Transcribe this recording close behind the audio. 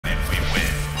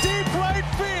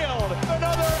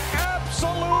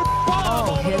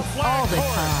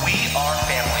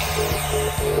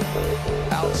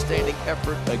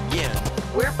effort again.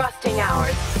 We're busting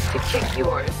ours to kick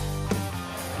yours.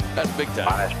 That's big time.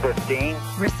 Minus 15.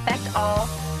 Respect all,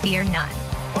 fear none.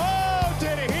 Oh,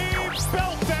 did he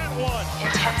belt that one?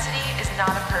 Intensity is not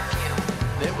a perfume.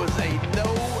 It was a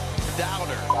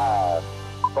no-doubter. 5,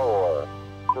 4,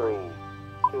 3,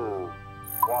 2,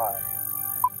 1.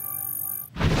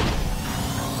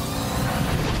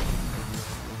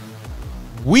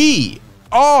 We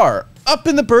are up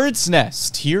in the bird's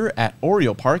nest here at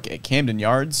Oriole Park at Camden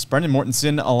Yards. Brendan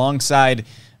Mortensen alongside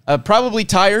probably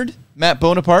tired Matt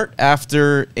Bonaparte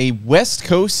after a West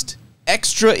Coast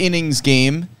extra innings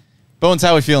game. Bones,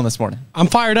 how are we feeling this morning? I'm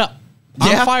fired up.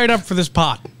 Yeah? I'm fired up for this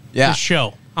pod. Yeah. This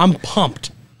show. I'm pumped.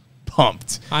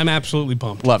 Pumped. I'm absolutely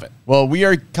pumped. Love it. Well, we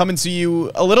are coming to you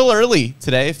a little early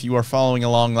today if you are following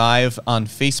along live on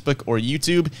Facebook or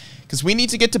YouTube, because we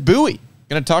need to get to Bowie.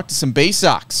 Going to talk to some Bay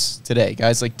Sox today.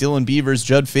 Guys like Dylan Beavers,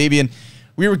 Judd Fabian.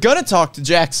 We were going to talk to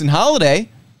Jackson Holliday.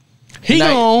 He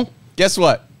gone. Guess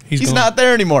what? He's gone. not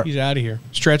there anymore. He's out of here.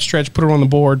 Stretch, put it on the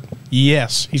board.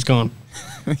 Yes, he's gone.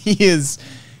 He is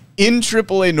in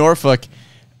Triple-A Norfolk.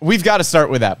 We've got to start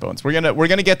with that, Bones. We're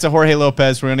gonna get to Jorge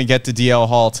López. We're gonna get to DL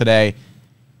Hall today.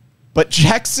 But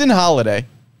Jackson Holliday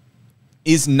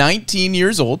is 19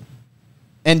 years old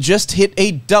and just hit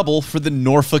a double for the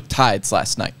Norfolk Tides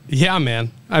last night. Yeah,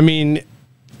 man. I mean,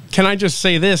 can I just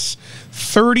say this?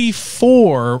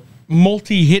 34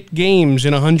 multi-hit games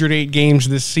in 108 games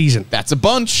this season. That's a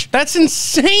bunch. That's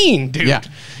insane, dude. Yeah.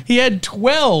 He had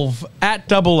 12 at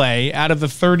Double-A out of the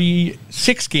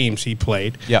 36 games he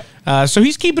played. Yeah. So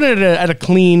he's keeping it at a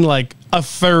clean, like, a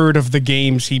third of the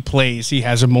games he plays. He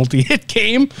has a multi-hit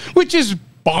game, which is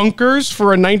bonkers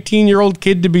for a 19-year-old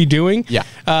kid to be doing.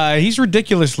 Yeah. He's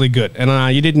ridiculously good,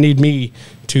 and you didn't need me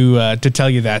to tell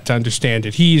you that to understand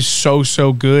it. He's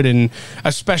so good and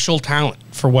a special talent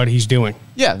for what he's doing.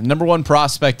 Yeah, the number one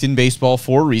prospect in baseball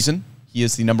for a reason. He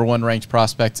is the number one ranked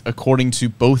prospect according to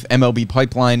both MLB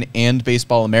Pipeline and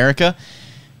Baseball America.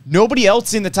 Nobody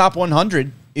else in the top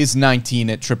 100 is 19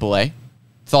 at AAA.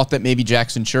 Thought that maybe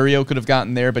Jackson Churio could have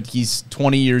gotten there, but he's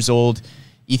 20 years old.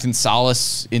 Ethan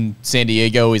Salas in San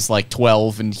Diego is like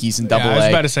 12, and he's in Double-A. I was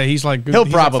about to say, he's He'll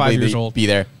probably like 5 years old. be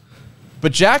there.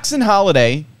 But Jackson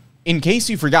Holliday, in case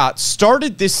you forgot,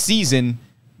 started this season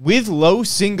with low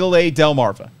single-A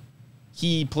Delmarva.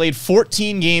 He played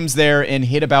 14 games there and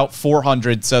hit about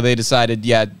 400, so they decided,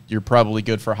 yeah, you're probably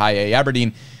good for high A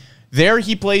Aberdeen. There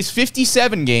he plays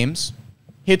 57 games,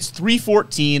 hits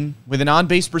 .314 with an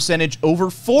on-base percentage over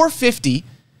 .450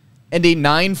 and a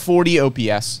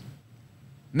 .940 OPS.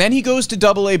 And then he goes to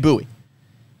Double-A Bowie.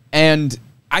 And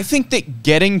I think that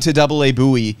getting to Double-A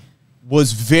Bowie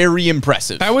was very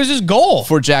impressive. That was his goal.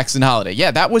 For Jackson Holliday.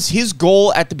 Yeah, that was his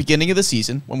goal at the beginning of the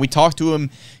season. When we talked to him,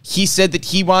 he said that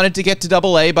he wanted to get to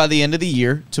Double-A by the end of the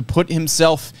year to put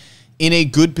himself in a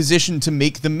good position to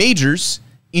make the majors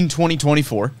in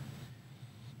 2024.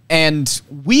 And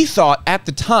we thought at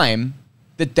the time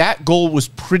that that goal was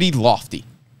pretty lofty,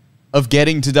 of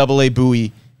getting to Double-A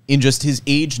Bowie in just his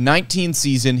age 19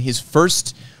 season, his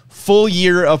first full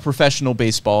year of professional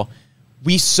baseball.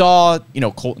 We saw,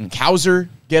 Colton Cowser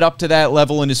get up to that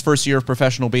level in his first year of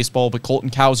professional baseball, but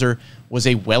Colton Cowser was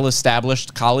a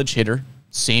well-established college hitter.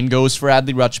 Same goes for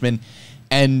Adley Rutschman.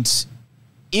 And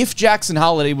if Jackson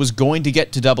Holliday was going to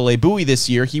get to Double-A Bowie this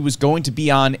year, he was going to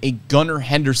be on a Gunnar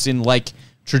Henderson-like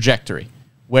trajectory,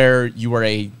 where you are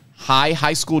a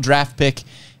high school draft pick,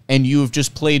 and you have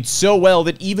just played so well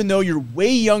that even though you're way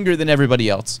younger than everybody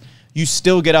else, you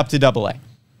still get up to Double-A.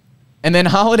 And then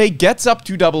Holliday gets up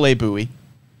to Double-A Bowie,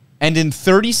 and in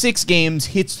 36 games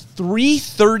hits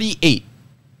 .338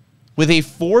 with a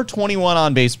 .421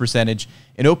 on-base percentage,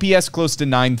 an OPS close to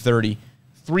 .930,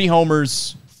 3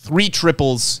 homers, 3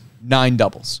 triples, 9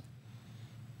 doubles.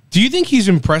 Do you think he's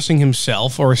impressing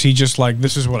himself, or is he just like,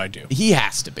 this is what I do? He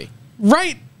has to be.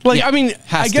 Right. Like, Yeah, I mean,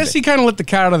 I has to guess be. he kind of let the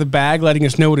cat out of the bag, letting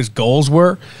us know what his goals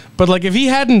were. But, like, if he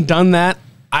hadn't done that,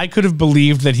 I could have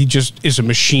believed that he just is a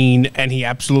machine and he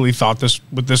absolutely thought this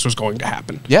was going to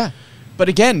happen. Yeah. But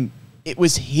again, it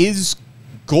was his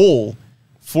goal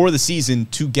for the season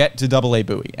to get to Double-A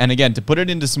Bowie. And again, to put it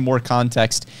into some more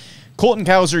context, Colton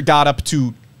Cowser got up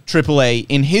to Triple-A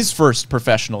in his first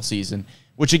professional season,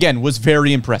 which again was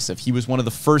very impressive. He was one of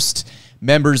the first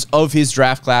members of his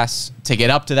draft class to get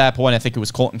up to that point. I think it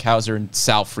was Colton Cowser and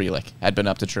Sal Frelick had been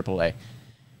up to Triple-A.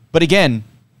 But again,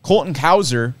 Colton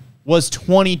Cowser was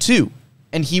 22,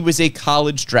 and he was a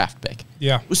college draft pick.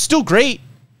 Yeah. It was still great,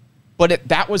 but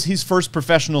that was his first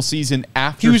professional season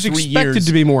after 3 years. He was expected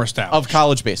to be more established. Of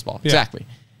college baseball. Yeah. Exactly.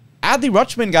 Adley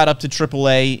Rutschman got up to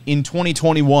AAA in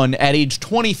 2021 at age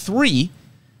 23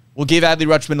 We'll give Adley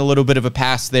Rutschman a little bit of a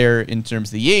pass there in terms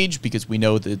of the age because we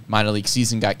know the minor league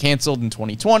season got canceled in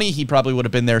 2020. He probably would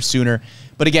have been there sooner.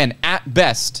 But again, at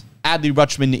best, Adley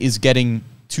Rutschman is getting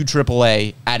to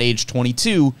AAA at age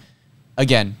 22,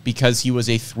 again, because he was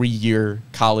a 3-year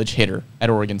college hitter at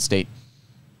Oregon State.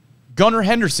 Gunnar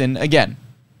Henderson, again,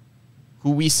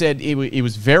 who we said it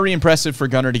was very impressive for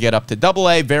Gunnar to get up to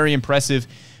AA, very impressive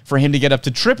for him to get up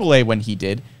to AAA when he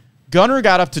did. Gunnar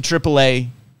got up to AAA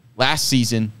last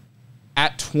season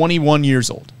at 21 years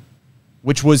old,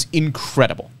 which was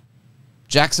incredible.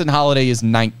 Jackson Holliday is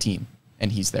 19,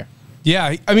 and he's there.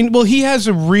 Yeah, I mean, well, he has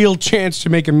a real chance to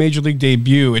make a major league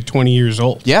debut at 20 years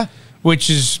old. Yeah. Which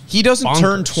is he doesn't bonkers.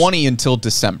 Turn 20 until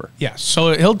December. Yeah,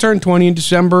 so he'll turn 20 in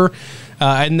December,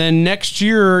 and then next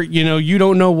year, you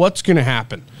don't know what's going to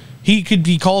happen. He could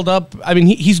be called up. I mean,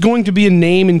 he's going to be a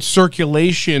name in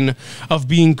circulation of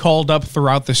being called up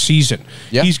throughout the season.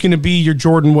 Yeah. He's going to be your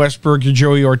Jordan Westburg, your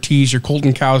Joey Ortiz, your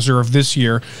Colton Cowser of this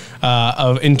year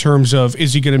in terms of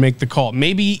is he going to make the call.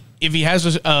 Maybe if he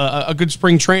has a good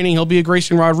spring training, he'll be a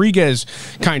Grayson Rodriguez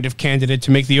kind of candidate to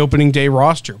make the opening day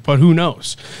roster. But who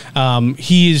knows?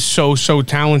 He is so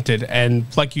talented. And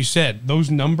like you said, those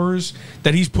numbers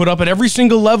that he's put up at every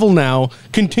single level now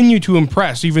continue to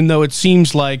impress, even though it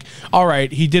seems like, all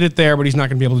right, he did it there, but he's not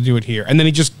going to be able to do it here. And then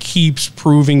he just keeps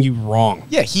proving you wrong.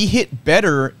 Yeah, he hit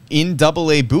better in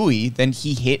AA Bowie than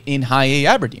he hit in High A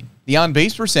Aberdeen. The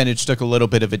on-base percentage took a little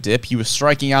bit of a dip. He was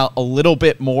striking out a little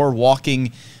bit more,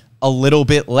 walking a little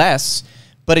bit less.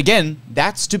 But again,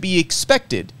 that's to be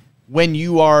expected when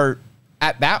you are,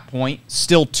 at that point,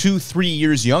 still 2-3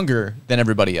 years younger than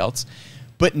everybody else.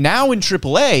 But now in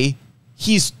AAA,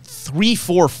 he's 3,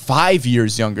 4, 5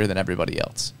 years younger than everybody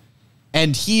else.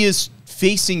 And he is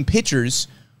facing pitchers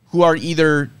who are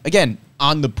either, again,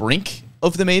 on the brink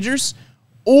of the majors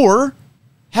or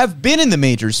have been in the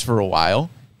majors for a while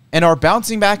and are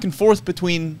bouncing back and forth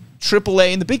between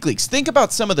AAA and the big leagues. Think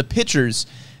about some of the pitchers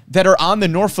that are on the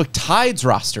Norfolk Tides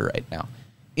roster right now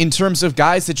in terms of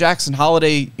guys that Jackson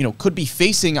Holliday, could be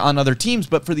facing on other teams.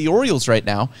 But for the Orioles right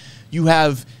now, you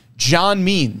have John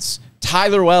Means,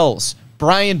 Tyler Wells,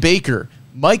 Brian Baker,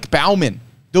 Mike Baumann.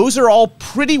 Those are all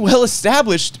pretty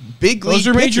well-established big league pitchers. Those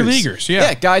are major leaguers, yeah.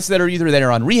 Yeah, guys that are either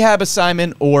there on rehab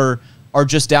assignment or are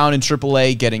just down in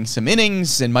AAA getting some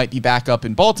innings and might be back up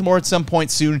in Baltimore at some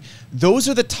point soon. Those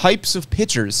are the types of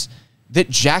pitchers that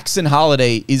Jackson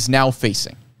Holliday is now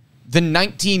facing. The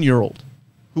 19-year-old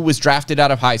who was drafted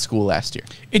out of high school last year.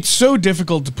 It's so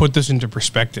difficult to put this into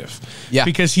perspective. Yeah.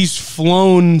 Because he's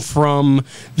flown from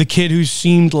the kid who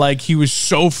seemed like he was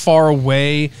so far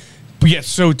away, but yet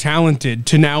so talented,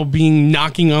 to now being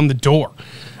knocking on the door.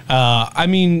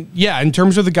 In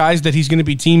terms of the guys that he's going to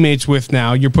be teammates with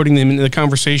now, you're putting them into the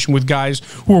conversation with guys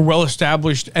who are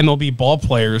well-established MLB ball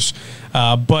players.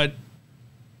 But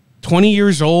 20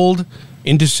 years old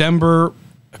in December,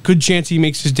 a good chance he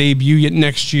makes his debut yet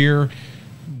next year.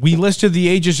 We listed the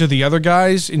ages of the other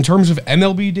guys. In terms of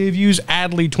MLB debuts,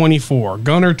 Adley, 24,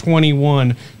 Gunnar,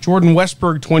 21, Jordan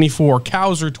Westburg, 24,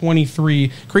 Cowser,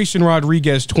 23, Grayson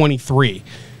Rodriguez, 23.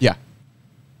 Yeah.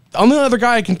 The only other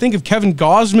guy I can think of, Kevin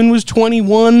Gausman, was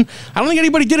 21. I don't think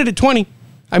anybody did it at 20.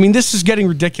 I mean, this is getting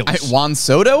ridiculous. Juan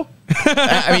Soto?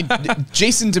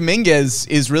 Jason Dominguez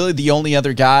is really the only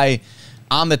other guy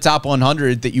on the top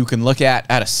 100 that you can look at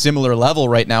a similar level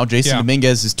right now. Jason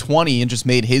Dominguez is 20 and just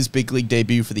made his big league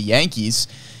debut for the Yankees.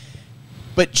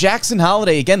 But Jackson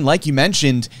Holliday, again, like you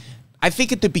mentioned, I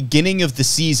think at the beginning of the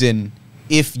season,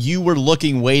 if you were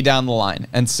looking way down the line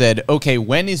and said, okay,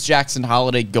 when is Jackson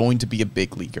Holliday going to be a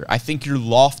big leaguer? I think your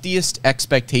loftiest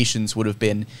expectations would have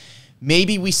been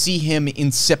maybe we see him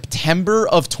in September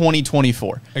of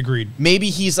 2024. Agreed. Maybe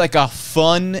he's like a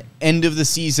fun end of the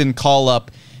season call-up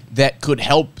that could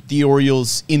help the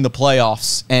Orioles in the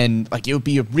playoffs, and like it would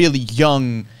be a really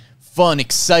young, fun,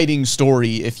 exciting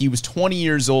story if he was 20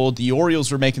 years old, the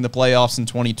Orioles were making the playoffs in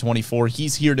 2024,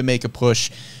 he's here to make a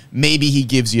push, maybe he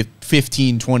gives you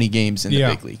 15, 20 games in the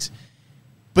big leagues.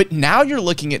 But now you're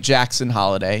looking at Jackson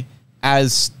Holliday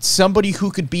as somebody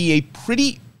who could be a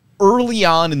pretty early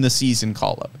on in the season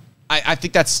call-up. I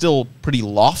think that's still pretty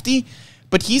lofty,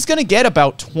 but he's going to get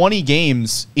about 20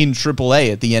 games in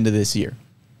AAA at the end of this year.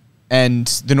 And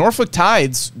the Norfolk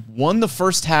Tides won the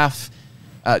first half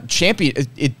champion.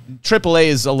 AAA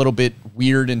is a little bit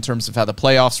weird in terms of how the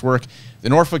playoffs work. The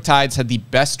Norfolk Tides had the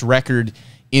best record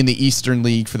in the Eastern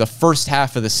League for the first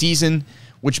half of the season,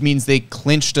 which means they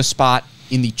clinched a spot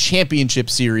in the championship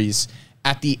series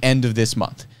at the end of this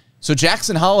month. So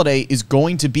Jackson Holliday is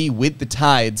going to be with the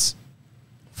Tides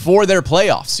for their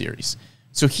playoff series.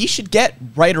 So he should get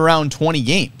right around 20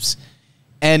 games.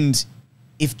 And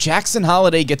if Jackson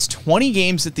Holliday gets 20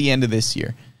 games at the end of this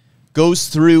year, goes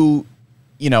through,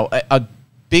 a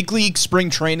big league spring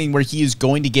training where he is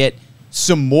going to get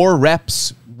some more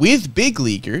reps with big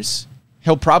leaguers,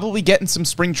 he'll probably get in some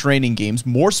spring training games,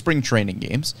 more spring training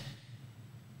games.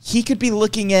 He could be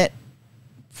looking at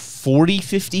 40,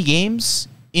 50 games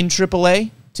in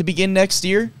Triple-A to begin next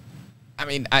year. I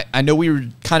mean, I know we were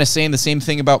kind of saying the same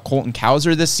thing about Colton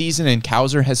Cowser this season, and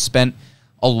Cowser has spent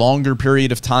a longer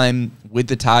period of time with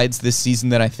the Tides this season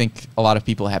than I think a lot of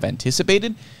people have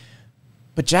anticipated.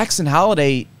 But Jackson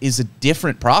Holliday is a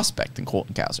different prospect than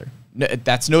Colton Cowser.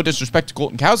 That's no disrespect to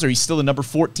Colton Cowser. He's still the number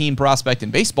 14 prospect in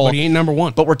baseball. But he ain't number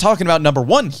one. But we're talking about number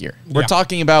one here. We're Yeah.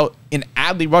 talking about an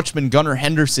Adley Rutschman, Gunnar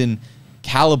Henderson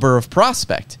caliber of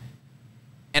prospect.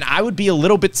 And I would be a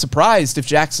little bit surprised if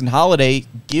Jackson Holliday,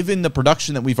 given the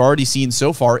production that we've already seen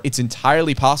so far, it's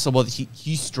entirely possible that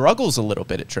he struggles a little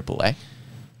bit at AAA.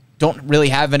 Don't really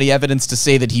have any evidence to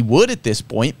say that he would at this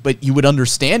point, but you would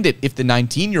understand it if the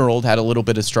 19-year-old had a little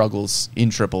bit of struggles in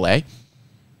AAA.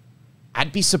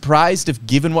 I'd be surprised if,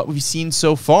 given what we've seen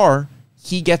so far,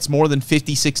 he gets more than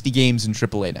 50, 60 games in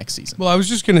AAA next season. Well, I was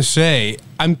just going to say,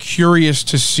 I'm curious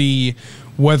to see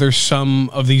whether some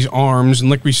of these arms,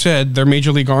 and like we said, they're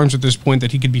major league arms at this point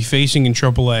that he could be facing in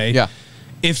AAA, Yeah.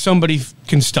 if somebody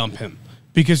can stump him.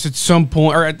 Because at some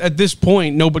point, or at this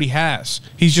point, nobody has.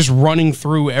 He's just running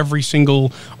through every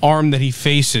single arm that he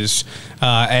faces.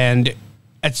 And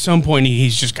at some point,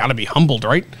 he's just got to be humbled,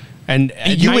 right? And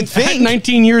You would think. at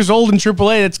 19 years old in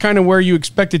AAA, that's kind of where you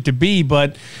expect it to be.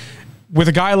 But with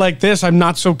a guy like this, I'm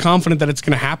not so confident that it's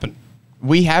going to happen.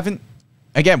 We have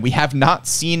not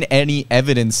seen any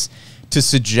evidence to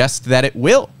suggest that it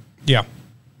will. Yeah.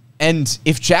 And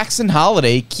if Jackson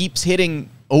Holliday keeps hitting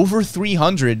over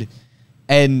 300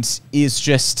 and is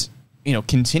just,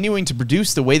 continuing to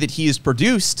produce the way that he is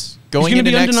produced going gonna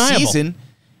into be next undeniable. season,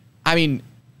 I mean,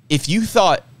 if you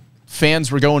thought fans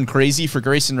were going crazy for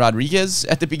Grayson Rodriguez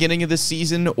at the beginning of this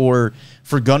season or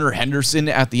for Gunnar Henderson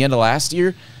at the end of last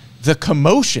year, the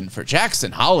commotion for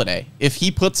Jackson Holliday, if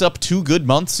he puts up 2 good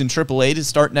months in AAA to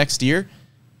start next year,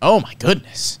 oh my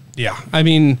goodness. Yeah. I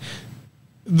mean,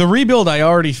 the rebuild I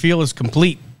already feel is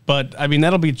complete. But, I mean,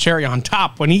 that'll be a cherry on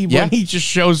top when he just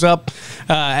shows up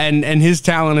and his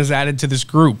talent is added to this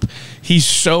group. He's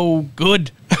so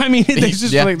good. I mean,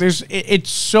 it's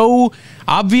so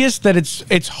obvious that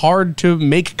it's hard to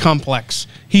make complex.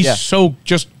 He's so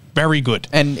just very good.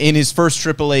 And in his first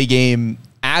AAA game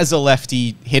as a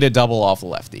lefty, hit a double off a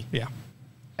lefty. Yeah.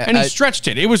 And he stretched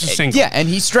it. It was a single. Yeah, and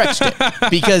he stretched it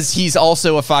because he's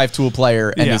also a 5-tool player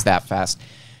and is that fast.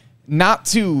 Not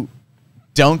to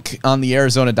dunk on the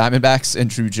Arizona Diamondbacks and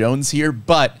Drew Jones here,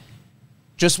 but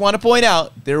just want to point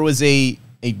out there was a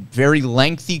very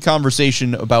lengthy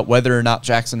conversation about whether or not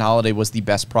Jackson Holliday was the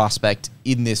best prospect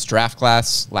in this draft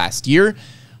class last year.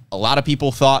 A lot of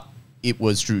people thought it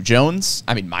was Drew Jones.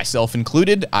 I mean, myself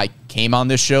included. I came on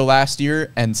this show last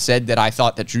year and said that I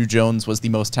thought that Drew Jones was the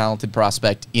most talented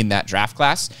prospect in that draft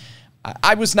class.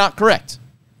 I was not correct.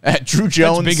 Drew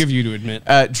Jones. That's big of you to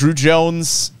admit. Drew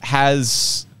Jones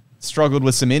has struggled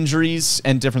with some injuries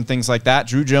and different things like that.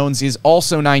 Drew Jones is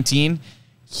also 19.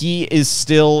 He is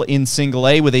still in single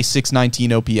A with a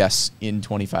 619 OPS in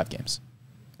 25 games.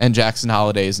 And Jackson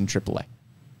Holliday is in AAA.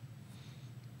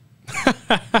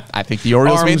 I think the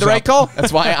Orioles made the right call.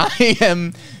 That's why I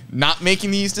am not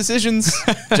making these decisions.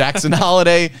 Jackson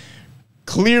Holliday,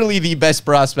 clearly the best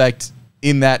prospect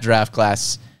in that draft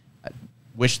class.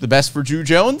 Wish the best for Drew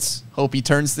Jones. Hope he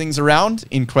turns things around.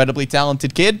 Incredibly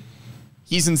talented kid.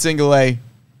 He's in single A.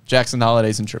 Jackson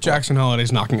Holliday's in AAA. Jackson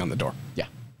Holliday's knocking on the door. Yeah.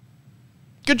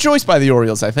 Good choice by the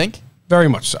Orioles, I think. Very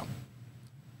much so.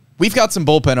 We've got some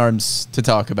bullpen arms to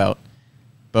talk about,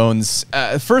 Bones.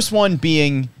 First one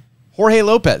being Jorge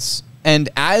López. And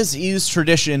as is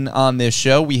tradition on this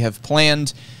show, we have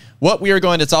planned what we are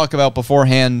going to talk about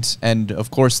beforehand. And, of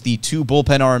course, the 2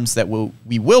 bullpen arms that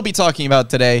we will be talking about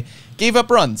today gave up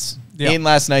runs in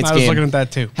last night's game. I was looking at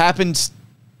that, too. Happened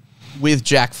with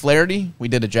Jack Flaherty. We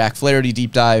did a Jack Flaherty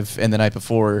deep dive, and the night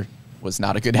before was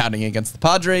not a good outing against the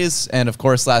Padres. And, of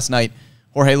course, last night,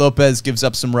 Jorge López gives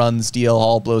up some runs. DL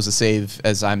Hall blows a save,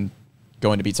 as I'm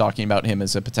going to be talking about him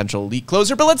as a potential elite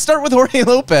closer. But let's start with Jorge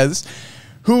López,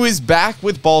 who is back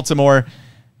with Baltimore.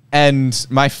 And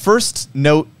my first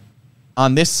note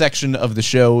on this section of the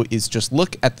show is just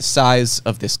look at the size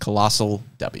of this colossal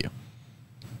W.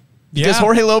 Because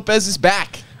Jorge López is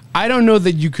back. I don't know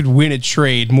that you could win a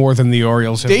trade more than the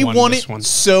Orioles have They won this it one.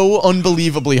 So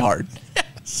unbelievably hard.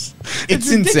 Yes. It's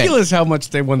ridiculous how much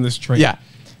they won this trade. Yeah.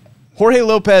 Jorge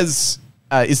López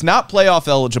is not playoff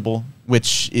eligible,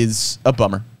 which is a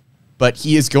bummer but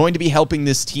he is going to be helping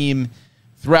this team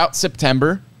throughout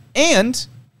September, and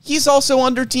he's also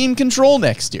under team control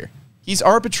next year. He's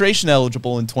arbitration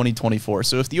eligible in 2024,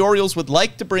 so if the Orioles would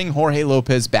like to bring Jorge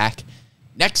López back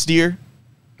next year,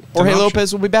 Jorge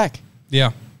López will be back.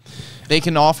 Yeah. They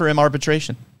can offer him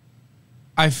arbitration.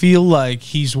 I feel like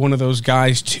he's one of those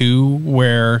guys, too,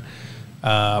 where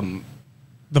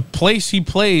the place he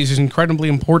plays is incredibly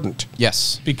important.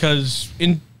 Yes. Because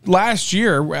in last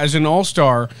year, as an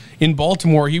all-star in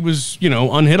Baltimore, he was,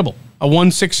 unhittable. A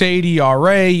 1.68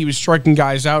 ERA. He was striking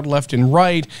guys out left and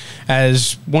right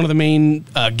as one of the main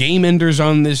game enders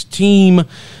on this team.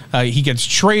 He gets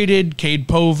traded. Cade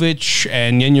Povich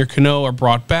and Yennier Cano are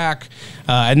brought back.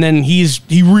 And then he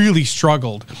really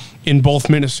struggled in both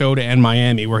Minnesota and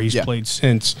Miami, where he's played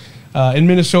since. In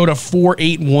Minnesota,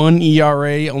 4.81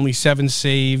 ERA, only 7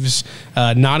 saves,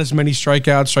 not as many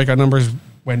strikeouts. Strikeout numbers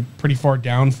went pretty far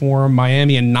down for him.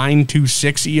 Miami, a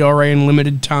 9.26 ERA in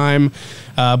limited time.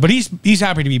 But he's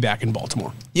happy to be back in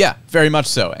Baltimore. Yeah, very much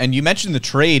so. And you mentioned the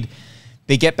trade.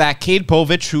 They get back Cade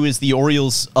Povich, who is the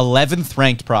Orioles' 11th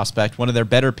ranked prospect, one of their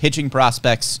better pitching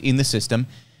prospects in the system.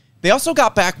 They also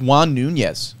got back Juan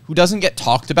Nunez, who doesn't get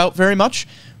talked about very much,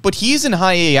 but he's in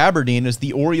high A Aberdeen as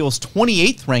the Orioles'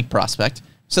 28th ranked prospect.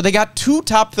 So they got 2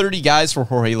 top 30 guys for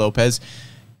Jorge López,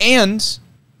 and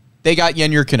they got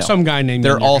Yennier Cano. Some guy named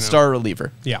their Yennier all-star Cano.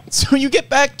 reliever. Yeah. So you get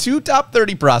back 2 top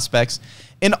 30 prospects,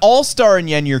 an all-star in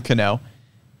Yennier Cano,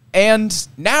 and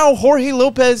now Jorge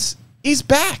López is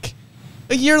back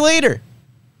a year later.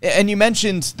 And you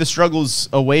mentioned the struggles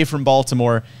away from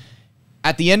Baltimore.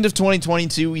 At the end of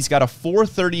 2022, he's got a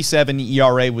 4.37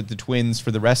 ERA with the Twins for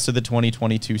the rest of the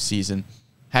 2022 season.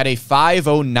 Had a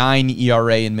 5.09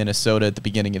 ERA in Minnesota at the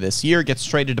beginning of this year. Gets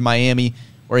traded to Miami,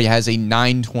 where he has a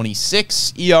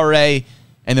 9.26 ERA,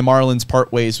 and the Marlins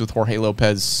part ways with Jorge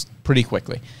López pretty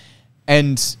quickly.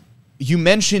 And you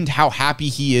mentioned how happy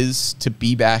he is to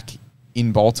be back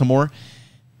in Baltimore.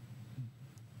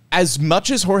 As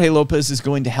much as Jorge López is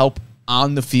going to help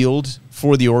on the field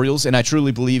for the Orioles, and I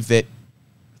truly believe that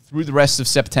through the rest of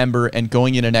September and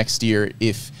going into next year,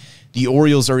 if the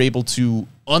Orioles are able to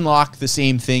unlock the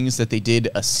same things that they did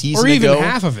a season ago, or even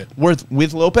half of it, with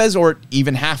López, or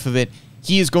even half of it,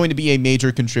 he is going to be a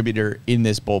major contributor in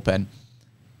this bullpen.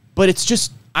 But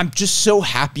I'm just so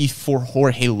happy for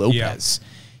Jorge López. Yeah.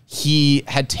 He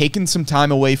had taken some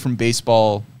time away from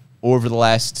baseball over the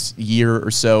last year or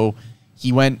so.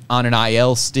 He went on an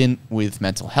IL stint with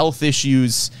mental health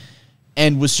issues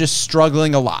and was just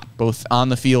struggling a lot, both on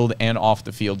the field and off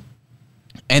the field.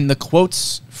 And the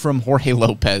quotes from Jorge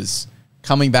López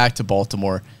coming back to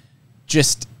Baltimore,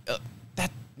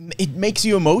 it makes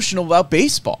you emotional about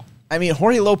baseball. I mean,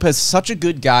 Jorge López, such a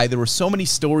good guy. There were so many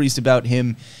stories about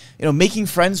him, making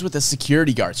friends with the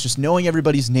security guards, just knowing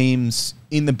everybody's names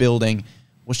in the building,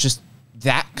 was just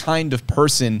that kind of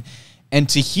person. And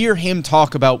to hear him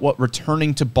talk about what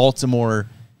returning to Baltimore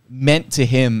meant to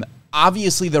him,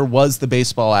 obviously there was the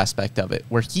baseball aspect of it,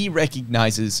 where he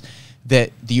recognizes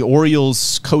that the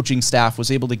Orioles coaching staff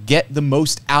was able to get the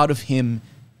most out of him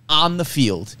on the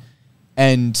field.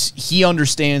 And he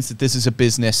understands that this is a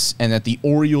business and that the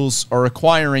Orioles are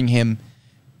acquiring him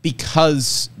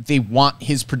because they want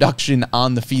his production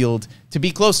on the field to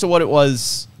be close to what it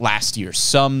was last year,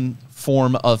 some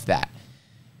form of that.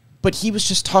 But he was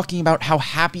just talking about how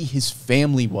happy his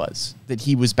family was that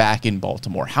he was back in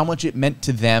Baltimore, how much it meant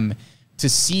to them to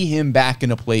see him back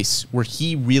in a place where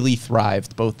he really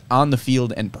thrived, both on the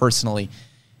field and personally.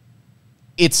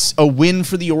 It's a win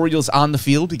for the Orioles on the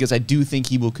field because I do think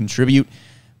he will contribute,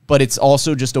 but it's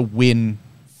also just a win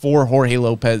for Jorge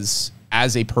López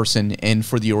as a person and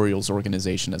for the Orioles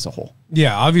organization as a whole.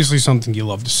 Yeah, obviously something you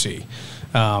love to see.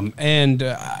 And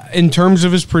in terms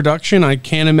of his production, I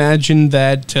can't imagine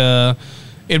that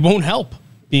it won't help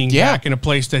being back in a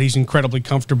place that he's incredibly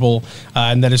comfortable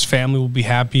and that his family will be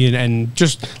happy and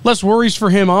just less worries for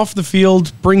him off the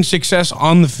field, bring success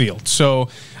on the field. So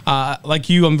like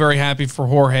you, I'm very happy for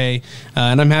Jorge,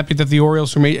 and I'm happy that the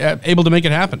Orioles were able to make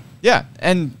it happen. Yeah,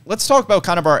 and let's talk about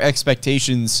kind of our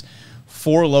expectations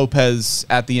for López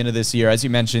at the end of this year. As you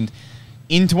mentioned,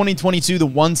 in 2022, the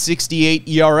 1.68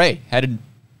 ERA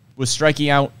was striking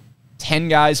out 10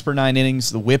 guys per 9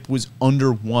 innings. The whip was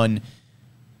under 1.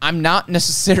 I'm not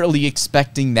necessarily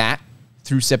expecting that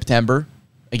through September.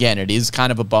 Again, it is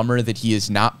kind of a bummer that he is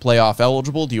not playoff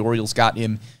eligible. The Orioles got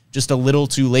him just a little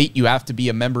too late. You have to be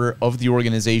a member of the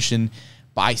organization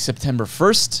by September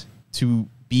 1st to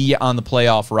be on the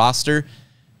playoff roster.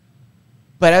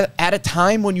 But at a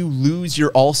time when you lose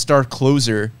your all-star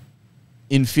closer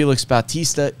in Felix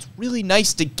Bautista, it's really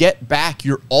nice to get back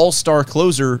your all-star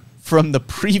closer from the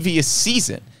previous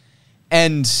season.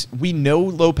 And we know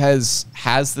Lopez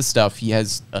has the stuff. He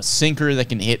has a sinker that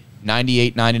can hit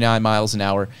 98, 99 miles an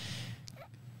hour.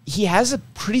 He has a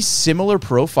pretty similar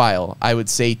profile, I would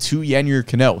say, to Yennier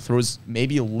Cano. Throws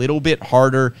maybe a little bit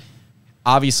harder.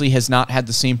 Obviously has not had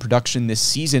the same production this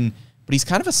season, but he's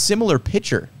kind of a similar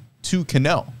pitcher to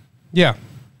Cano. Yeah.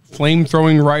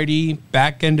 Flame-throwing righty,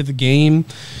 back end of the game.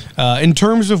 In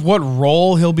terms of what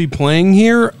role he'll be playing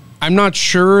here, I'm not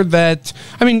sure that...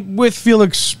 I mean, with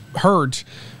Felix hurt,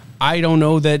 I don't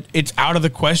know that it's out of the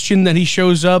question that he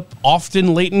shows up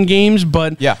often late in games,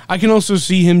 but yeah. I can also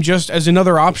see him just as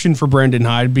another option for Brandon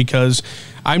Hyde because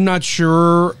I'm not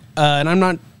sure, and I'm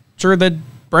not sure that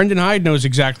Brandon Hyde knows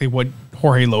exactly what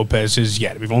Jorge Lopez is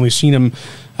yet. We've only seen him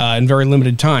in very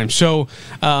limited time. So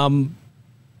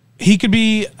he could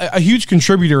be a huge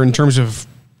contributor in terms of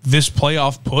this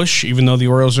playoff push, even though the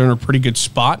Orioles are in a pretty good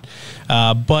spot.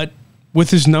 But with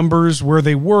his numbers where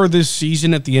they were this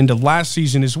season at the end of last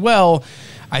season as well,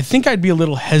 I think I'd be a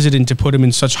little hesitant to put him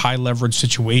in such high leverage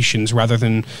situations rather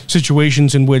than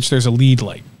situations in which there's a lead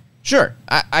late. Sure.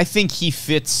 I think he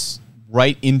fits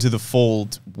right into the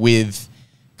fold with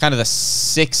kind of the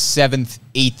 6th, 7th,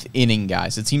 8th inning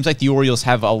guys. It seems like the Orioles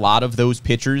have a lot of those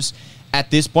pitchers at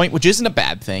this point, which isn't a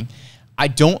bad thing. I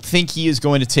don't think he is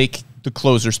going to take the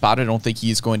closer spot. I don't think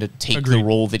he is going to take the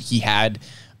role that he had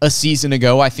a season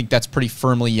ago. I think that's pretty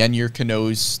firmly Yennier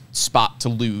Cano's spot to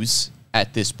lose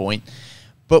at this point.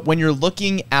 But when you're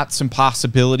looking at some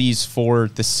possibilities for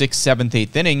the 6th, 7th,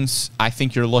 8th innings, I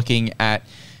think you're looking at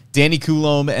Danny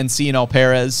Coulombe and Cionel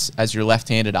Perez as your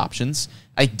left-handed options.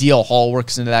 I think DL Hall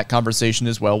works into that conversation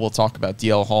as well. We'll talk about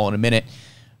DL Hall in a minute.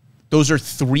 Those are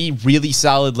 3 really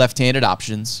solid left-handed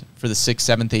options for the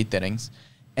 6th, 7th, 8th innings.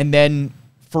 And then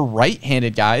for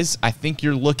right-handed guys, I think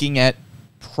you're looking at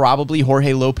probably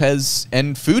Jorge Lopez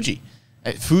and Fuji.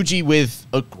 Fuji with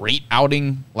a great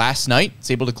outing last night.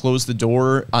 It's able to close the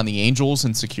door on the Angels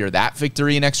and secure that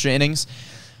victory in extra innings.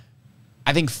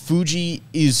 I think Fuji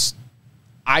is,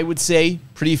 I would say,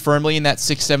 pretty firmly in that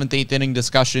 6th, 7th, 8th inning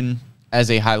discussion as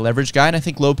a high-leverage guy, and I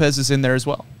think Lopez is in there as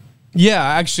well. Yeah,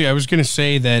 actually, I was going to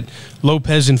say that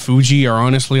Lopez and Fuji are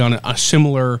honestly on a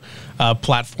similar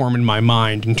platform in my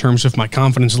mind in terms of my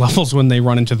confidence levels when they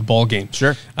run into the ball game.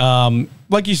 Sure.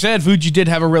 Like you said, Fuji did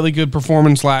have a really good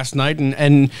performance last night,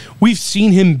 and we've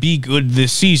seen him be good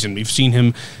this season. We've seen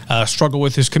him struggle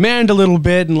with his command a little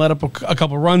bit and let up a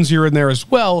couple runs here and there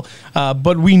as well,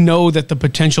 but we know that the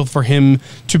potential for him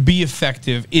to be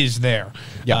effective is there.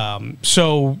 Yeah.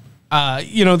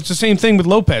 It's the same thing with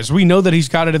Lopez. We know that he's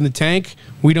got it in the tank.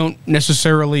 We don't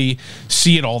necessarily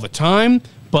see it all the time,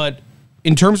 but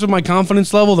in terms of my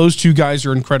confidence level, those two guys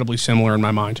are incredibly similar in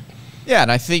my mind. Yeah,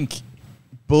 and I think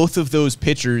both of those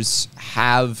pitchers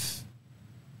have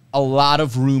a lot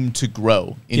of room to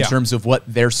grow in terms of what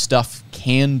their stuff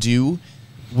can do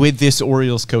with this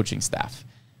Orioles coaching staff.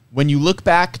 When you look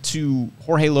back to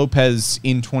Jorge Lopez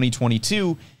in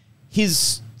 2022,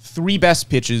 his 3 best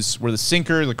pitches were the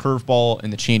sinker, the curveball,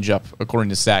 and the changeup, according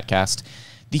to StatCast.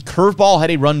 The curveball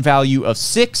had a run value of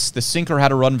 6, the sinker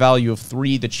had a run value of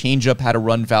 3, the changeup had a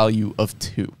run value of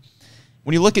 2.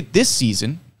 When you look at this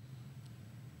season,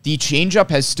 the changeup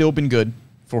has still been good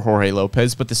for Jorge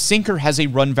Lopez, but the sinker has a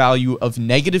run value of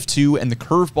 -2, and the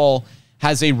curveball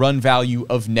has a run value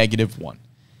of -1.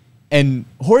 And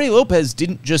Jorge Lopez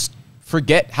didn't just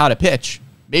forget how to pitch.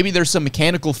 Maybe there's some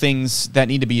mechanical things that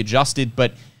need to be adjusted,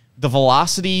 but the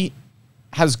velocity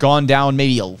has gone down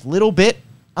maybe a little bit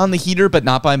on the heater, but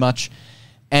not by much.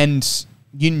 And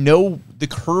the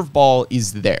curveball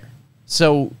is there.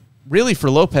 So really for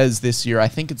Lopez this year, I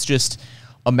think it's just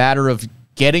a matter of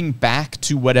getting back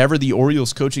to whatever the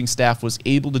Orioles coaching staff was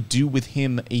able to do with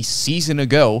him a season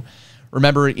ago.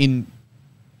 Remember, in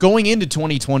going into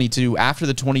 2022, after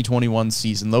the 2021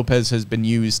 season, Lopez has been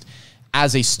used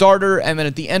as a starter, and then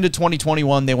at the end of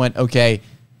 2021, they went, okay,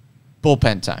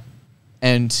 bullpen time.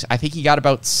 And I think he got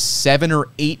about 7 or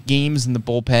 8 games in the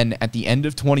bullpen at the end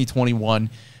of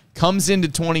 2021, comes into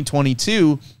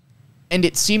 2022, and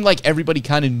it seemed like everybody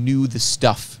kind of knew the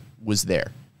stuff was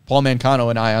there. Paul Mancano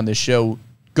and I on this show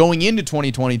going into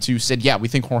 2022 said, yeah, we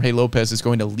think Jorge Lopez is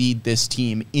going to lead this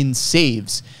team in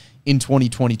saves in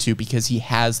 2022 because he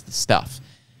has the stuff.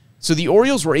 So the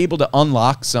Orioles were able to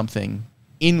unlock something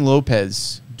in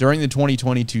Lopez during the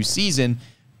 2022 season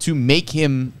to make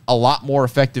him a lot more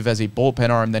effective as a bullpen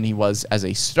arm than he was as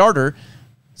a starter.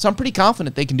 So I'm pretty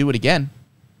confident they can do it again.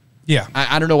 Yeah.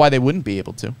 I don't know why they wouldn't be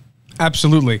able to.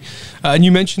 Absolutely. And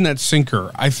you mentioned that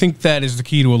sinker. I think that is the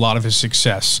key to a lot of his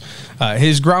success.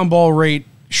 His ground ball rate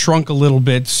shrunk a little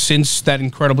bit since that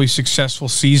incredibly successful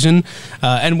season.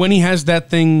 And when he has that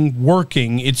thing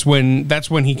working,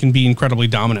 that's when he can be incredibly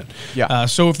dominant. Yeah.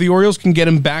 So if the Orioles can get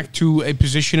him back to a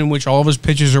position in which all of his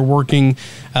pitches are working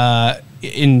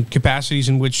in capacities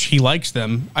in which he likes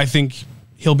them, I think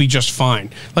he'll be just fine.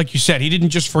 Like you said, he didn't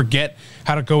just forget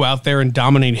how to go out there and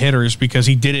dominate hitters because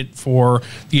he did it for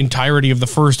the entirety of the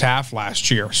first half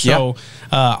last year. So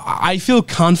I feel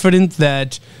confident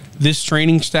that this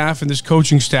training staff and this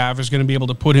coaching staff is going to be able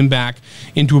to put him back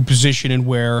into a position in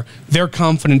where they're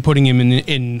confident putting him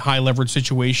in high leverage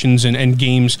situations and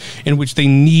games in which they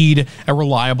need a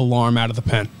reliable arm out of the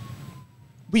pen.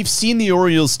 We've seen the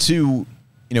Orioles too,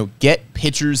 get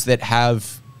pitchers that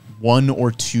have one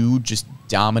or two just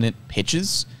dominant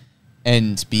pitches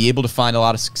and be able to find a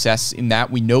lot of success in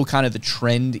that. We know kind of the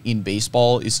trend in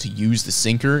baseball is to use the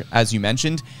sinker, as you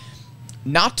mentioned.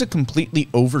 Not to completely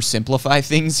oversimplify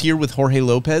things here with Jorge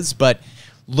López, but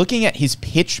looking at his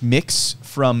pitch mix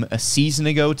from a season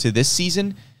ago to this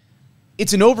season,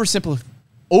 it's an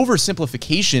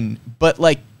oversimplification, but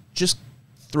just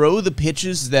throw the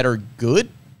pitches that are good.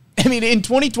 I mean, in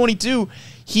 2022,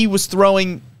 he was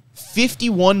throwing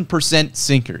 51%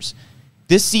 sinkers.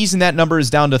 This season, that number is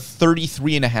down to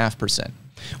 33.5%.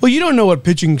 Well, you don't know what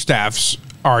pitching staffs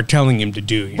are telling him to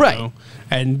do, you know?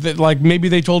 And maybe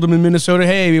they told him in Minnesota,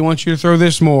 hey, we want you to throw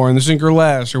this more and the sinker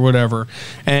less or whatever.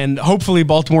 And hopefully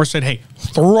Baltimore said, hey,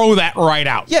 throw that right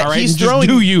out. Yeah, all right? He's just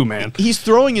do you, man. He's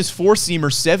throwing his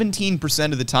four-seamer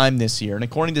 17% of the time this year. And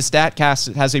according to StatCast,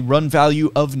 it has a run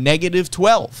value of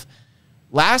 -12.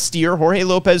 Last year, Jorge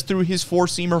López threw his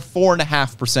four-seamer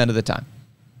 4.5% of the time.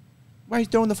 Why are you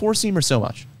throwing the four-seamer so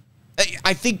much?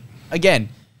 I think, again,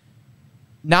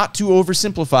 not to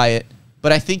oversimplify it,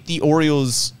 but I think the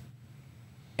Orioles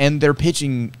and their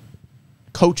pitching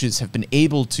coaches have been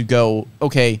able to go,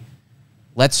 okay,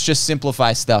 let's just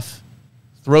simplify stuff.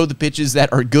 Throw the pitches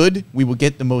that are good. We will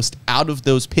get the most out of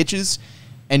those pitches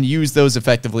and use those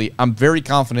effectively. I'm very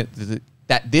confident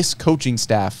that this coaching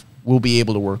staff will be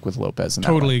able to work with López.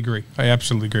 Totally agree. I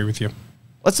absolutely agree with you.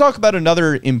 Let's talk about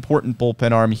another important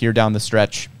bullpen arm here down the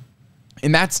stretch,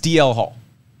 and that's DL Hall.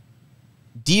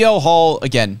 DL Hall,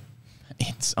 again,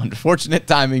 it's unfortunate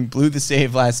timing, blew the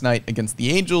save last night against the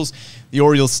Angels. The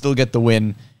Orioles still get the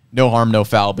win. No harm, no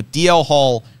foul. But DL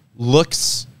Hall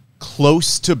looks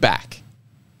close to back.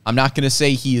 I'm not going to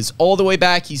say he is all the way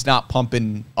back. He's not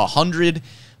pumping 100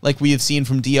 like we have seen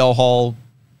from DL Hall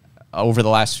over the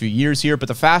last few years here, but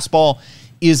the fastball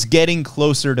is getting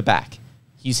closer to back.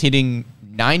 He's hitting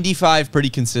 95 pretty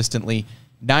consistently,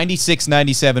 96,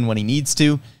 97 when he needs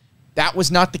to. That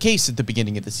was not the case at the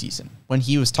beginning of the season when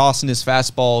he was tossing his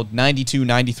fastball 92,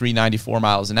 93, 94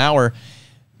 miles an hour.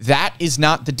 That is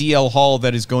not the DL Hall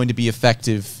that is going to be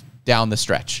effective down the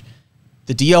stretch.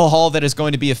 The DL Hall that is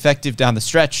going to be effective down the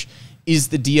stretch is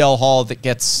the DL Hall that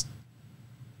gets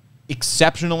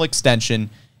exceptional extension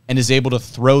and is able to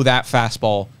throw that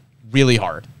fastball really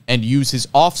hard and use his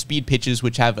off-speed pitches,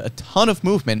 which have a ton of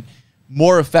movement,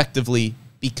 more effectively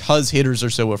because hitters are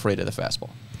so afraid of the fastball.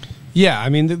 Yeah, I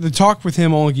mean, the talk with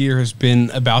him all year has been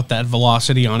about that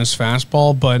velocity on his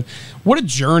fastball, but what a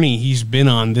journey he's been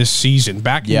on this season.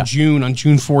 Back in June, on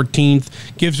June 14th,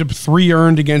 gives up 3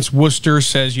 earned against Worcester,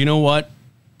 says, you know what?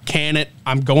 Can it?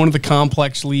 I'm going to the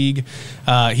complex league.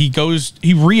 He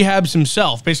rehabs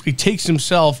himself, basically takes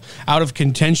himself out of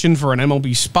contention for an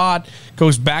MLB spot,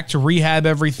 goes back to rehab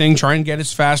everything, try and get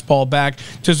his fastball back.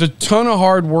 Does a ton of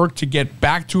hard work to get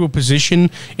back to a position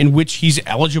in which he's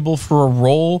eligible for a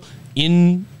role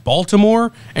in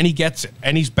Baltimore, and he gets it,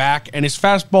 and he's back, and his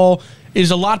fastball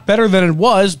is a lot better than it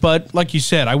was, but like you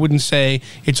said, I wouldn't say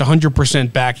it's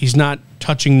 100% back. He's not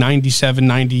touching 97,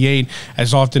 98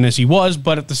 as often as he was,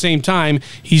 but at the same time,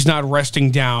 he's not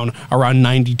resting down around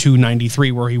 92,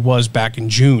 93 where he was back in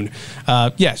June.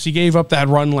 Yes, he gave up that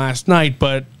run last night,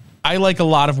 but I like a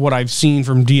lot of what I've seen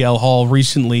from DL Hall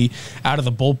recently out of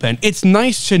the bullpen. It's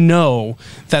nice to know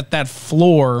that that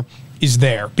floor is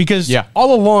there because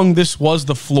all along this was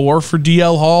the floor for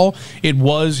DL Hall. It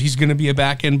was he's going to be a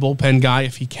back-end bullpen guy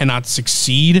if he cannot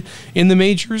succeed in the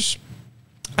majors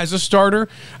as a starter,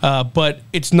 but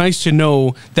it's nice to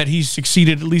know that he's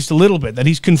succeeded at least a little bit, that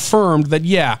he's confirmed that,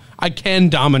 I can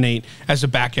dominate as a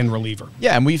back-end reliever.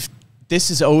 Yeah, and this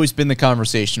has always been the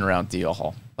conversation around DL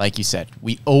Hall. Like you said,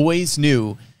 we always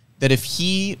knew that if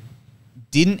he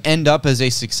didn't end up as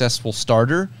a successful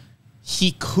starter,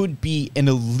 he could be an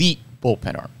elite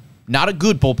bullpen arm. Not a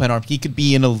good bullpen arm. He could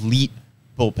be an elite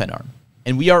bullpen arm.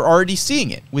 And we are already seeing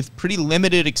it with pretty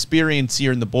limited experience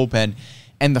here in the bullpen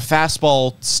and the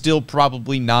fastball still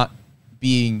probably not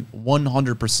being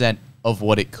 100% of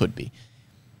what it could be.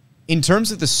 In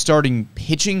terms of the starting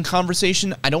pitching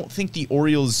conversation, I don't think the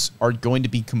Orioles are going to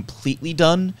be completely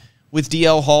done with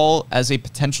DL Hall as a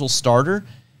potential starter.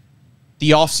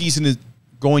 The offseason is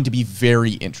going to be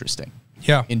very interesting.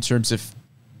 Yeah. In terms of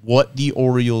what the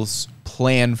Orioles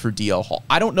plan for DL Hall.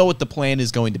 I don't know what the plan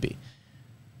is going to be.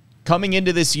 Coming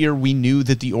into this year, we knew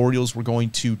that the Orioles were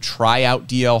going to try out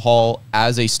DL Hall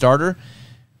as a starter.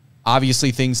 Obviously,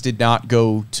 things did not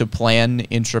go to plan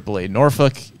in Triple-A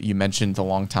Norfolk. You mentioned the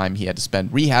long time he had to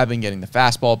spend rehabbing, getting the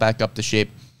fastball back up to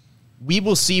shape. We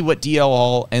will see what DL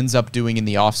Hall ends up doing in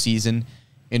the offseason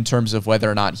in terms of whether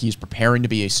or not he's preparing to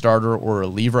be a starter or a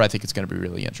reliever. I think it's going to be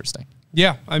really interesting.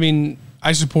 Yeah, I mean,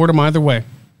 I support him either way.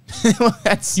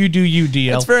 You do you,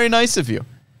 DL. That's very nice of you.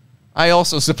 I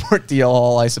also support DL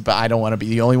Hall. I don't want to be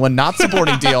the only one not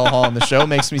supporting DL Hall on the show.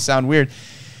 Makes me sound weird.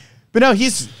 But no,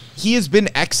 he has been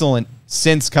excellent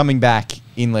since coming back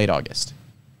in late August.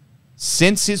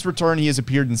 Since his return, he has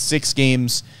appeared in 6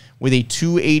 games with a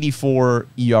 2.84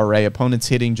 ERA. Opponents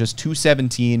hitting just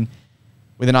 217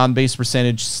 with an on-base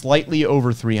percentage slightly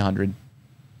over 300.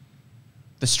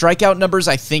 The strikeout numbers,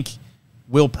 I think,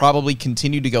 will probably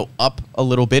continue to go up a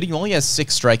little bit. He only has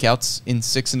 6 strikeouts in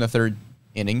 6 1/3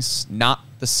 innings. Not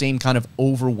the same kind of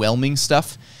overwhelming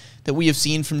stuff that we have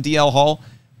seen from DL Hall,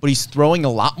 but he's throwing a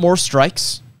lot more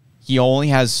strikes. He only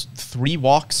has 3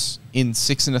 walks in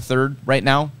 6 1/3 right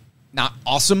now. Not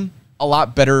awesome, a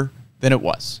lot better than it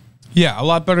was. Yeah, a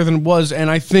lot better than it was, and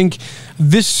I think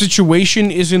this situation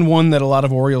isn't one that a lot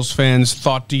of Orioles fans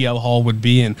thought DL Hall would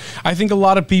be in. I think a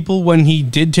lot of people, when he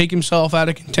did take himself out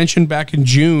of contention back in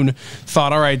June,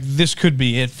 thought, all right, this could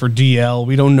be it for DL.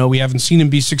 We don't know. We haven't seen him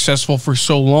be successful for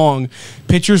so long.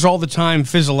 Pitchers all the time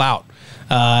fizzle out,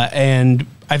 and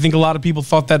I think a lot of people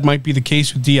thought that might be the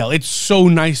case with DL. It's so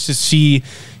nice to see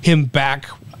him back,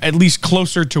 at least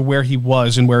closer to where he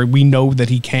was and where we know that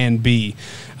he can be.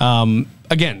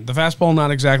 Again, the fastball not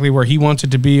exactly where he wants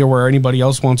it to be or where anybody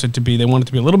else wants it to be. They want it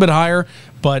to be a little bit higher,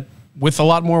 but with a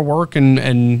lot more work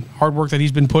and hard work that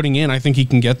he's been putting in, I think he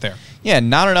can get there. Yeah,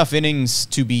 not enough innings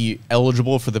to be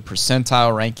eligible for the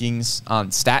percentile rankings on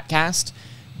StatCast,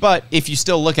 but if you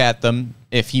still look at them,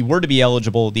 if he were to be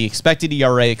eligible, the expected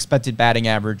ERA, expected batting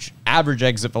average, average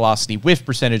exit velocity, whiff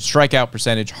percentage, strikeout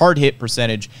percentage, hard hit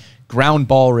percentage, ground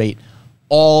ball rate,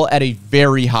 all at a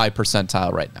very high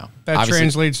percentile right now. That Obviously,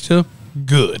 translates to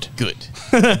good. Good.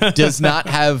 Does not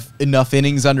have enough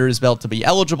innings under his belt to be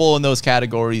eligible in those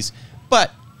categories,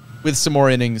 but with some more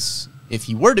innings, if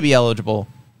he were to be eligible,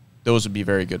 those would be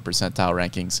very good percentile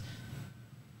rankings.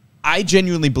 I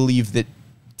genuinely believe that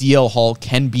DL Hall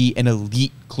can be an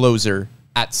elite closer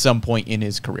at some point in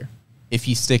his career if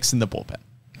he sticks in the bullpen.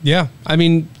 Yeah, I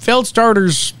mean, failed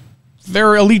starters,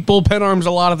 they're elite bullpen arms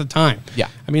a lot of the time. Yeah.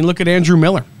 I mean, look at Andrew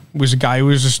Miller. Was a guy who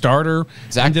was a starter.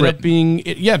 Zach ended Britton. up being,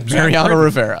 yeah, Mariano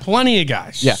Rivera. Plenty of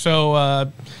guys. Yeah.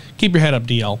 So keep your head up,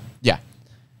 DL. Yeah.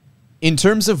 In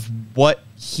terms of what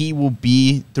he will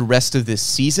be the rest of this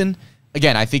season,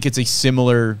 again, I think it's a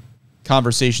similar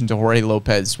conversation to Jorge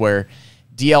López, where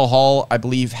DL Hall, I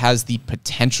believe, has the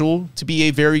potential to be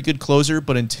a very good closer,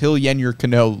 but until Yennier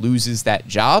Cano loses that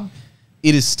job,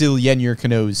 it is still Yennier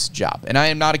Cano's job. And I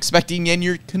am not expecting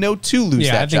Yennier Cano to lose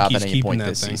that job at any point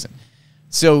this season.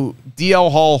 So DL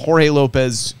Hall, Jorge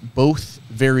López, both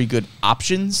very good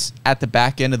options at the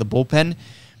back end of the bullpen,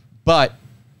 but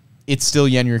it's still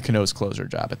Yennier Cano's closer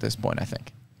job at this point, I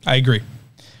think. I agree.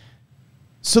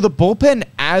 So the bullpen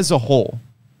as a whole,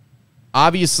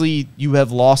 obviously you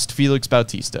have lost Felix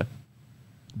Bautista,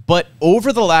 but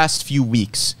over the last few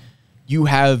weeks, you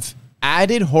have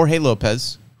added Jorge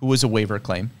López, who was a waiver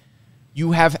claim.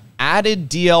 You have added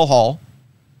DL Hall,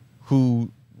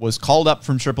 who was called up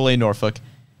from Triple-A Norfolk.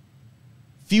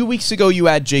 A few weeks ago, you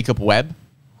had Jacob Webb,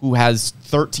 who has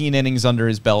 13 innings under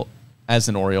his belt as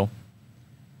an Oriole.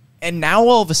 And now,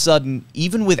 all of a sudden,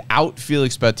 even without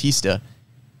Felix Bautista,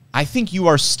 I think you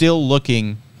are still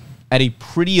looking at a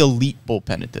pretty elite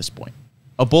bullpen at this point.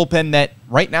 A bullpen that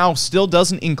right now still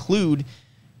doesn't include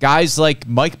guys like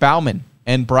Mike Baumann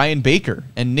and Brian Baker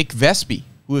and Nick Vespi,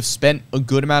 who have spent a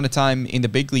good amount of time in the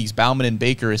big leagues, Baumann and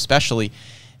Baker especially,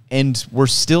 and we're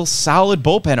still solid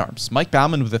bullpen arms. Mike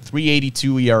Baumann with a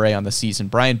 3.82 ERA on the season.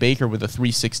 Brian Baker with a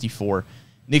 3.64.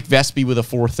 Nick Vespi with a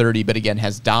 4.30, but again,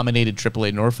 has dominated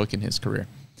Triple-A Norfolk in his career.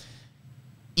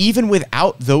 Even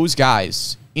without those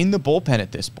guys in the bullpen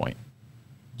at this point,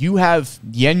 you have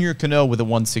Yennier Cano with a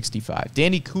 1.65.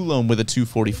 Danny Coulombe with a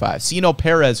 2.45. Cieno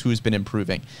Perez, who has been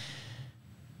improving.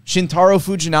 Shintaro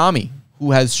Fujinami,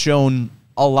 who has shown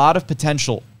a lot of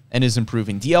potential and is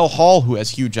improving. DL Hall, who has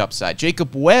huge upside.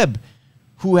 Jacob Webb,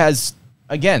 who has,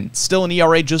 again, still an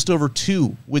ERA just over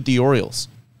 2 with the Orioles.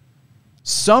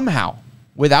 somehow,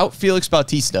 without Felix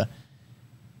Bautista,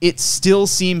 it still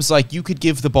seems like you could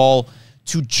give the ball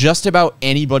to just about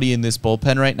anybody in this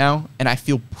bullpen right now, and I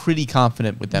feel pretty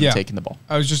confident with them taking the ball.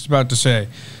 I was just about to say,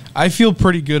 I feel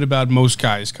pretty good about most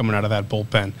guys coming out of that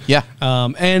bullpen. Yeah.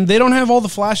 And they don't have all the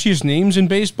flashiest names in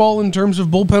baseball in terms of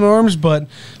bullpen arms, but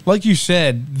like you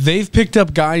said, they've picked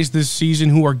up guys this season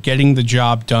who are getting the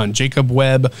job done. Jacob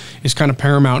Webb is kind of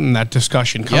paramount in that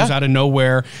discussion. Comes out of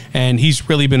nowhere, and he's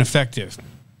really been effective.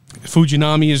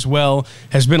 Fujinami as well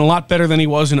has been a lot better than he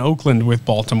was in Oakland with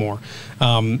Baltimore.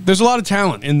 There's a lot of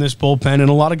talent in this bullpen and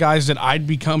a lot of guys that I'd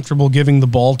be comfortable giving the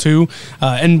ball to.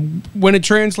 And when it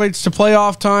translates to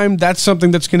playoff time, that's something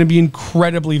that's going to be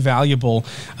incredibly valuable,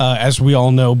 as we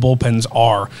all know bullpens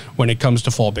are when it comes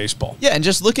to fall baseball. Yeah, and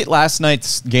just look at last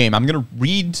night's game. I'm going to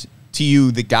read to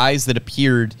you the guys that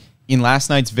appeared in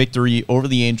last night's victory over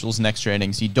the Angels in extra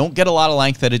innings. You don't get a lot of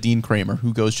length out of Dean Kramer,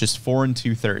 who goes just 4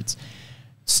 2/3.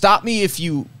 Stop me if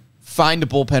you find a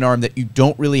bullpen arm that you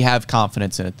don't really have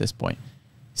confidence in at this point.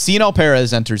 Cionel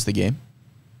Perez enters the game,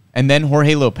 and then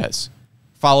Jorge López,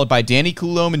 followed by Danny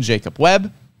Coulombe and Jacob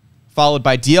Webb, followed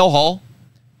by DL Hall,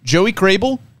 Joey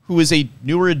Krabel, who is a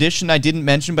newer addition I didn't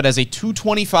mention, but has a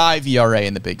 2.25 ERA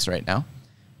in the bigs right now,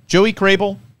 Joey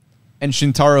Krabel, and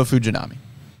Shintaro Fujinami.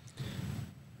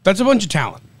 That's a bunch of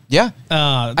talent. Yeah.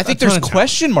 I think there's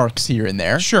question marks here and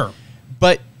there. Sure.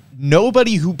 But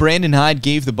nobody who Brandon Hyde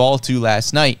gave the ball to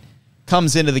last night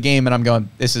comes into the game and I'm going,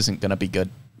 this isn't going to be good.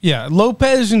 Yeah,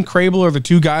 Lopez and Krabel are the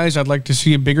two guys I'd like to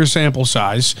see a bigger sample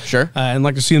size. Sure. And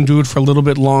like to see them do it for a little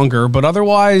bit longer. But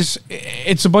otherwise,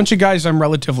 it's a bunch of guys I'm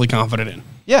relatively confident in.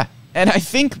 Yeah. And I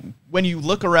think when you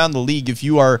look around the league, if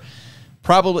you're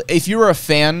a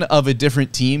fan of a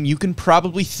different team, you can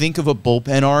probably think of a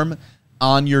bullpen arm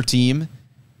on your team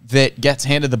that gets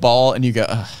handed the ball and you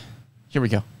go, here we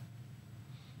go.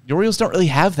 The Orioles don't really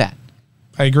have that.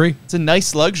 I agree. It's a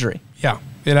nice luxury. Yeah,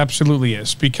 it absolutely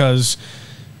is, because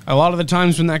a lot of the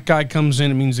times when that guy comes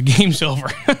in, it means the game's over.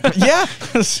 Yeah.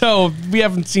 So we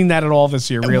haven't seen that at all this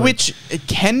year, really. Which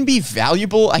can be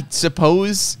valuable, I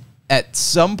suppose, at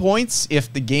some points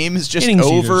if the game is just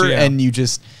over and you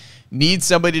just need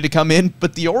somebody to come in.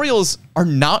 But the Orioles are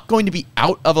not going to be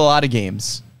out of a lot of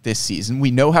games this season.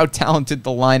 We know how talented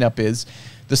the lineup is.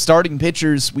 The starting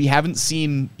pitchers, we haven't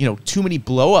seen, too many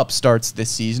blow-up starts this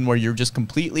season where you're just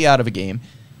completely out of a game.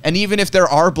 And even if there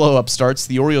are blow-up starts,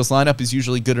 the Orioles lineup is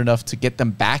usually good enough to get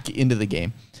them back into the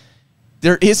game.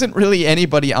 There isn't really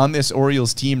anybody on this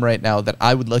Orioles team right now that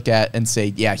I would look at and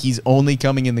say, yeah, he's only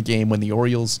coming in the game when the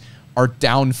Orioles are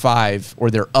down 5 or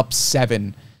they're up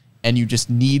 7 and you just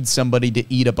need somebody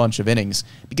to eat a bunch of innings.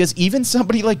 Because even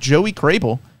somebody like Joey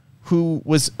Krabel, who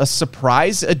was a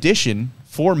surprise addition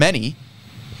for many,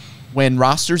 when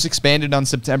rosters expanded on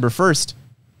September 1st,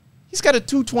 he's got a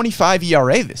 2.25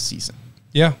 ERA this season.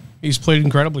 Yeah, he's played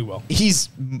incredibly well. He's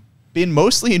been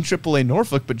mostly in Triple-A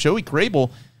Norfolk, but Joey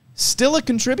Krabel, still a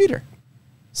contributor.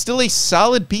 Still a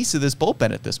solid piece of this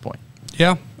bullpen at this point.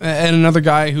 Yeah, and another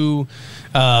guy who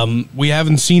we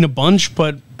haven't seen a bunch,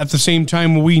 but at the same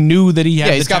time, we knew that he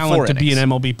had the talent to be an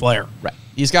MLB player. Right.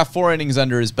 He's got 4 innings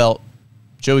under his belt.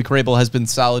 Joey Krabel has been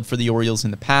solid for the Orioles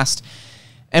in the past.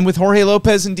 And with Jorge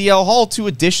López and DL Hall, 2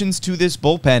 additions to this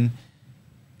bullpen,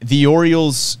 the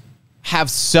Orioles have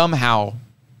somehow,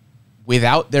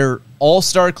 without their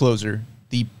all-star closer,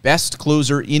 the best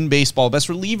closer in baseball, best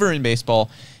reliever in baseball,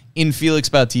 in Felix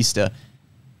Bautista,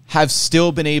 have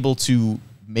still been able to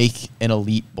make an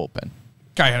elite bullpen.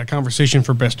 Guy had a conversation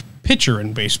for best pitcher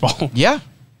in baseball. Yeah.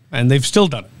 And they've still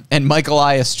done it. And Mike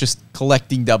Elias just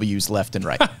collecting W's left and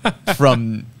right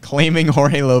from claiming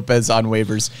Jorge López on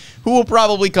waivers, who will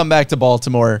probably come back to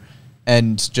Baltimore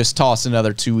and just toss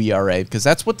another 2 ERA, because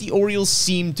that's what the Orioles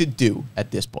seem to do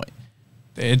at this point.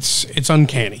 It's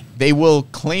uncanny. They will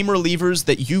claim relievers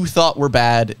that you thought were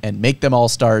bad and make them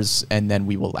all-stars, and then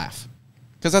we will laugh.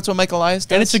 Because that's what Mike Elias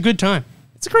does. And it's a good time.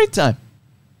 It's a great time.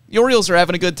 The Orioles are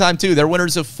having a good time, too. They're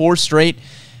winners of 4 straight.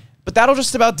 But that'll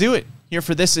just about do it here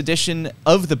for this edition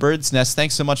of The Bird's Nest.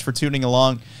 Thanks so much for tuning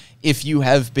along. If you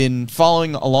have been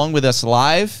following along with us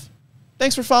live,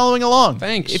 thanks for following along.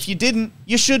 Thanks. If you didn't,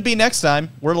 you should be next time.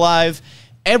 We're live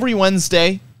every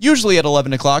Wednesday, usually at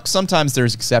 11 o'clock. Sometimes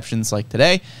there's exceptions like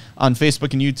today. On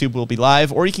Facebook and YouTube, we'll be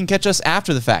live. Or you can catch us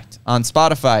after the fact on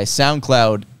Spotify,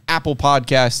 SoundCloud, Apple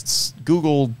Podcasts,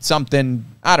 Google something,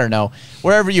 I don't know.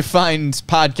 Wherever you find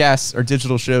podcasts or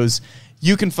digital shows,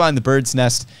 you can find The Bird's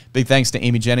Nest. Big thanks to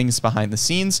Amy Jennings behind the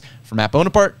scenes. For Matt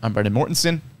Bonaparte, I'm Brendan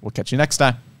Mortensen. We'll catch you next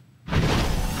time.